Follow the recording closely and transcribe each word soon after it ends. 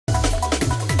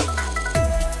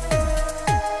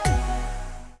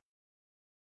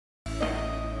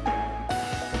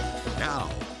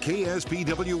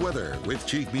KSBW weather with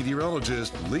Chief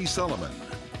Meteorologist Lee Solomon.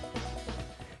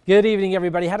 Good evening,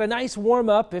 everybody. Had a nice warm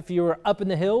up if you were up in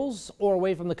the hills or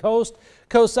away from the coast.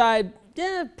 Coast side,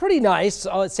 yeah, pretty nice.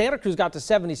 Santa Cruz got to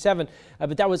 77,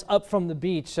 but that was up from the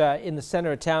beach in the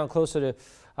center of town, closer to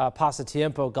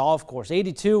Pasatiempo Golf Course.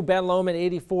 82 Ben Lomond,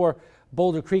 84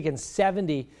 Boulder Creek, and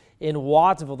 70 in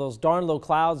Watsonville. Those darn low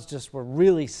clouds just were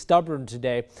really stubborn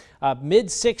today. Mid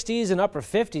 60s and upper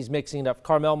 50s mixing it up.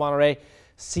 Carmel, Monterey,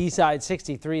 Seaside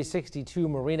 63, 62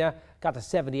 Marina, got to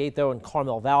 78 though in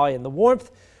Carmel Valley. And the warmth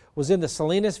was in the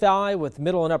Salinas Valley with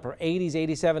middle and upper 80s,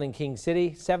 87 in King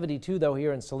City, 72 though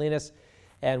here in Salinas,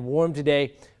 and warm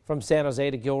today from San Jose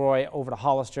to Gilroy over to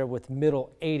Hollister with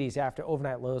middle 80s after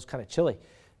overnight lows kind of chilly.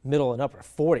 Middle and upper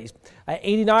 40s.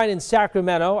 89 in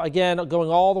Sacramento, again going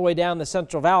all the way down the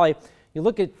Central Valley. You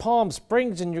look at Palm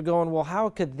Springs and you're going, well, how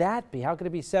could that be? How could it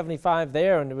be 75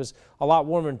 there? And it was a lot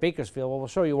warmer in Bakersfield. Well, we'll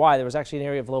show you why. There was actually an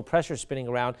area of low pressure spinning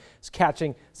around. It's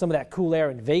catching some of that cool air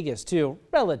in Vegas too.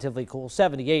 Relatively cool,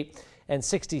 78 and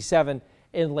 67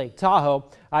 in Lake Tahoe.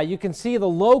 You can see the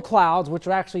low clouds, which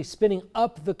are actually spinning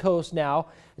up the coast now,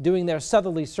 doing their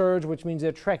southerly surge, which means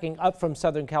they're trekking up from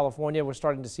Southern California. We're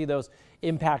starting to see those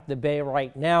impact the bay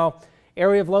right now.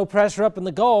 Area of low pressure up in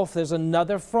the Gulf. There's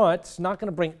another front. It's not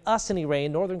going to bring us any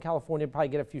rain. Northern California will probably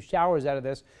get a few showers out of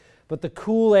this, but the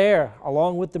cool air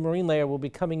along with the marine layer will be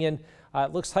coming in,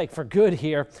 it looks like for good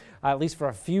here, at least for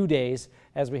a few days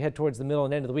as we head towards the middle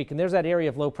and end of the week. And there's that area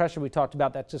of low pressure we talked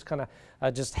about that just kind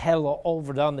of just headed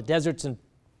over down the deserts and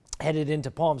headed into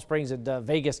Palm Springs and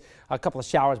Vegas. A couple of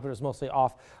showers, but it was mostly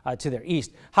off to their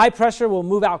east. High pressure will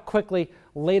move out quickly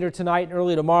later tonight and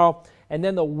early tomorrow. And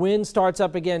then the wind starts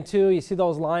up again too. You see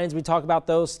those lines, we talk about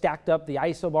those stacked up, the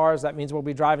isobars. That means we'll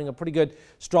be driving a pretty good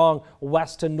strong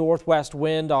west to northwest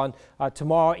wind on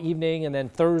tomorrow evening and then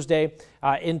Thursday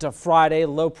into Friday.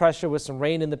 Low pressure with some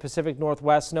rain in the Pacific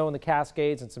Northwest, snow in the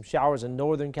Cascades, and some showers in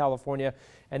Northern California.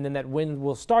 And then that wind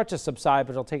will start to subside,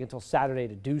 but it'll take until Saturday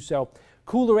to do so.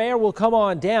 Cooler air will come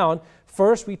on down.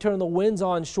 First, we turn the winds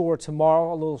onshore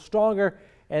tomorrow a little stronger,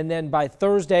 and then by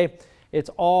Thursday, it's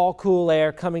all cool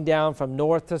air coming down from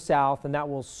north to south, and that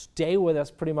will stay with us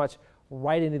pretty much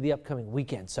right into the upcoming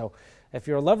weekend. So if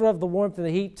you're a lover of the warmth and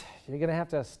the heat, you're going to have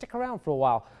to stick around for a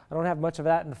while. I don't have much of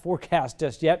that in the forecast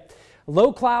just yet.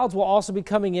 Low clouds will also be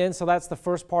coming in, so that's the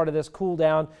first part of this cool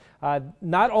down.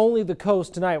 Not only the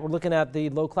coast tonight, we're looking at the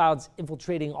low clouds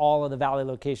infiltrating all of the valley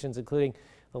locations, including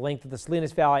the length of the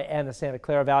Salinas Valley and the Santa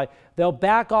Clara Valley. They'll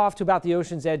back off to about the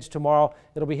ocean's edge tomorrow.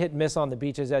 It'll be hit and miss on the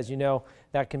beaches, as you know.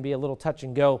 That can be a little touch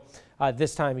and go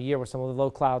this time of year with some of the low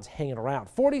clouds hanging around.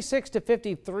 46 to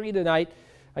 53 tonight.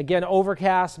 Again,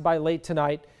 overcast by late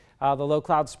tonight. The low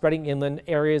clouds spreading inland,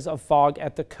 areas of fog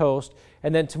at the coast.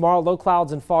 And then tomorrow, low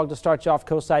clouds and fog to start you off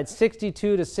coastside.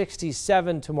 62 to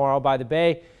 67 tomorrow by the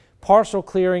bay. Partial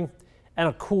clearing and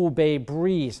a cool bay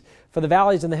breeze. For the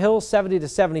valleys and the hills, 70 to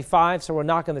 75, so we're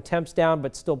knocking the temps down,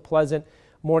 but still pleasant.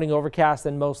 Morning overcast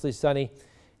and mostly sunny,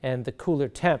 and the cooler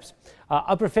temps.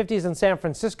 Upper 50s in San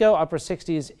Francisco, upper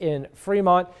 60s in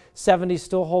Fremont, 70s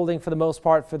still holding for the most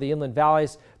part for the inland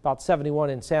valleys, about 71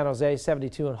 in San Jose,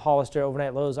 72 in Hollister,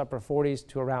 overnight lows upper 40s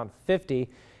to around 50,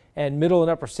 and middle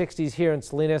and upper 60s here in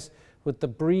Salinas with the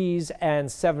breeze, and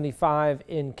 75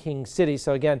 in King City.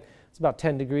 So again, it's about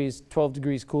 10 degrees, 12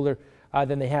 degrees cooler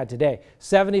than they had today.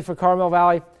 70 for Carmel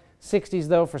Valley, 60s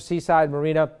though for Seaside,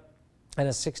 Marina, and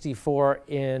a 64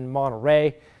 in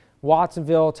Monterey.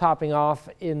 Watsonville topping off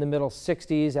in the middle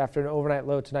 60s after an overnight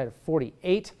low tonight of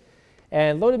 48.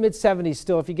 And low to mid 70s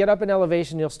still. If you get up in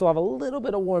elevation, you'll still have a little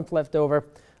bit of warmth left over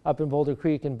up in Boulder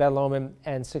Creek and Ben Lomond,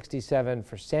 and 67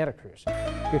 for Santa Cruz.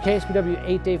 Your KSBW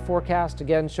 8-day forecast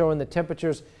again showing the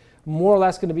temperatures more or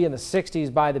less going to be in the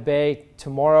 60s by the bay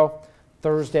tomorrow,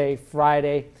 Thursday,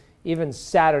 Friday, even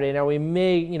Saturday. Now we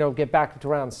may, get back to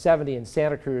around 70 in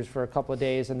Santa Cruz for a couple of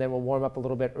days, and then we'll warm up a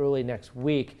little bit early next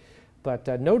week.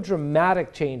 But no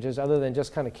dramatic changes other than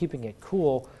just kind of keeping it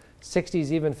cool.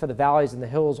 60s even for the valleys and the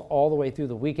hills all the way through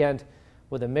the weekend,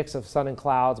 with a mix of sun and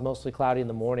clouds, mostly cloudy in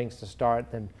the mornings to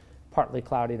start, then partly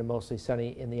cloudy to mostly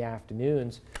sunny in the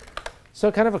afternoons.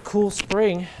 So kind of a cool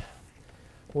spring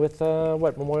with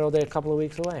Memorial Day a couple of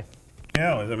weeks away.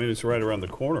 Yeah, I mean, it's right around the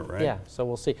corner, right? Yeah, so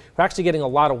we'll see. We're actually getting a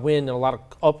lot of wind and a lot of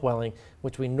upwelling,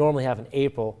 which we normally have in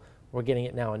April. We're getting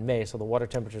it now in May, so the water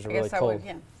temperatures are really cold.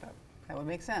 That would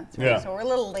make sense, right? Yeah. So we're a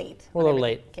little late. We're a little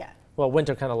late. Yeah. Well,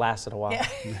 winter kind of lasted a while. Yeah.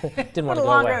 Didn't want to go away. A little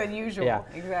longer than usual. Yeah.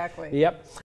 Exactly. Yep.